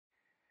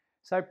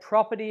So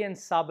property and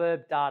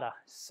suburb data,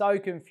 so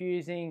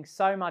confusing,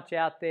 so much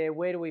out there.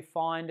 Where do we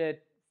find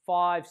it?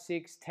 5,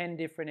 6, 10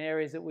 different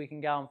areas that we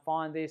can go and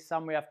find this.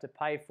 Some we have to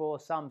pay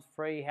for, some's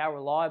free. How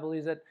reliable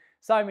is it?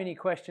 So many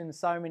questions,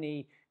 so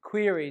many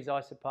queries,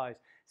 I suppose.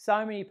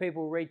 So many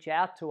people reach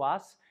out to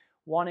us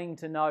wanting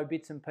to know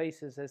bits and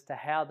pieces as to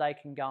how they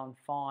can go and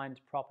find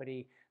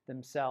property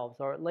themselves,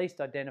 or at least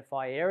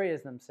identify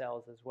areas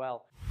themselves as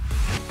well.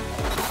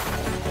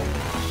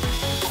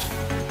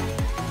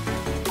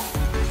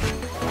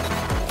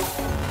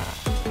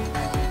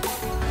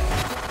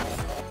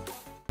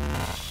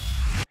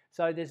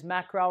 So there's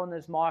macro and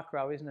there's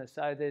micro, isn't it?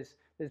 So there's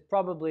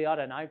probably, I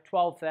don't know,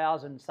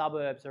 12,000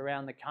 suburbs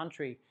around the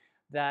country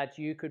that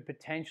you could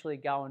potentially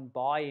go and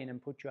buy in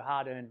and put your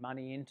hard-earned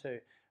money into,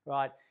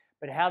 right?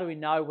 But how do we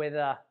know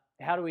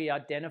how do we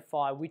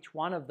identify which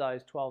one of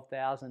those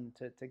 12,000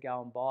 to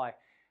go and buy?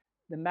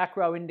 The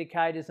macro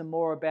indicators are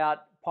more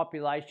about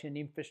population,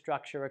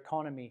 infrastructure,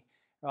 economy,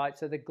 right?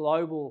 So the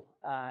global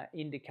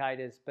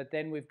indicators, but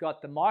then we've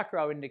got the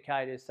micro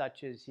indicators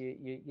such as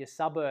your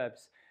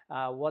suburbs.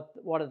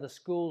 What are the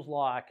schools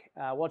like?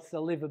 What's the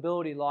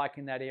livability like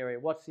in that area?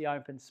 What's the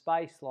open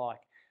space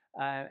like?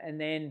 And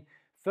then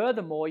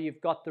furthermore, you've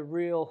got the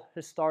real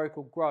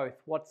historical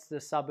growth. What's the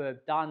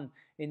suburb done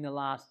in the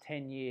last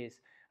 10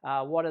 years?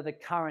 What are the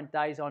current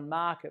days on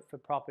market for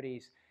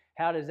properties?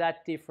 How does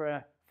that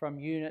differ from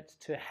units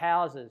to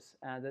houses?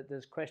 That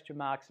there's question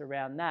marks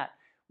around that.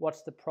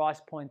 What's the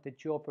price point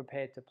that you're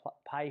prepared to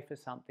pay for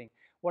something?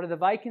 What are the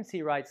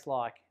vacancy rates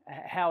like?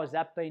 How has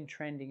that been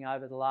trending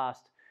over the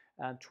last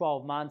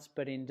 12 months,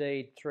 but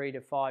indeed 3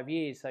 to 5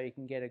 years, so you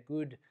can get a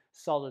good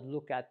solid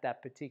look at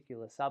that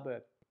particular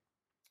suburb.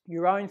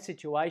 Your own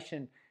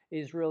situation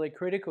is really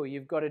critical.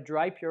 You've got to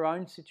drape your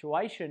own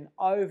situation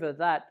over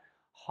that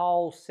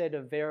whole set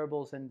of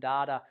variables and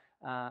data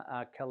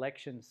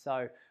collections.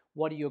 So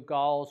what are your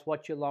goals?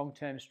 What's your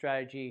long-term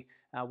strategy?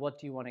 What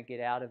do you want to get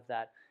out of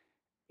that?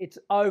 It's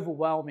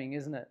overwhelming,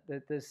 isn't it?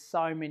 That there's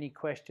so many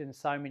questions,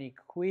 so many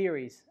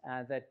queries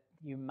that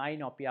you may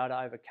not be able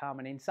to overcome.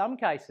 And in some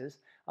cases,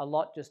 a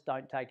lot just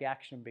don't take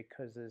action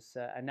because there's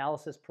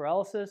analysis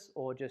paralysis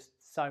or just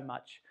so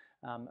much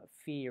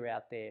fear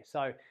out there.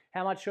 So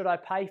how much should I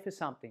pay for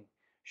something?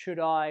 Should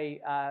I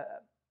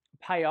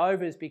pay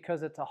overs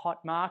because it's a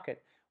hot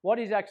market? What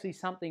is actually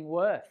something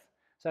worth?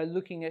 So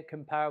looking at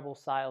comparable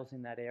sales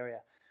in that area.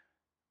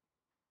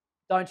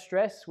 Don't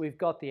stress, we've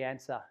got the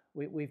answer.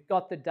 We've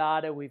got the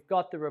data, we've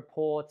got the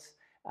reports.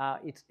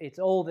 It's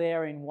all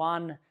there in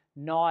one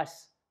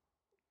nice,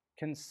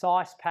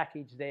 concise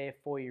package there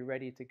for you,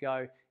 ready to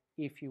go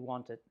if you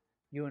want it.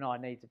 You and I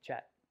need to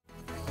chat.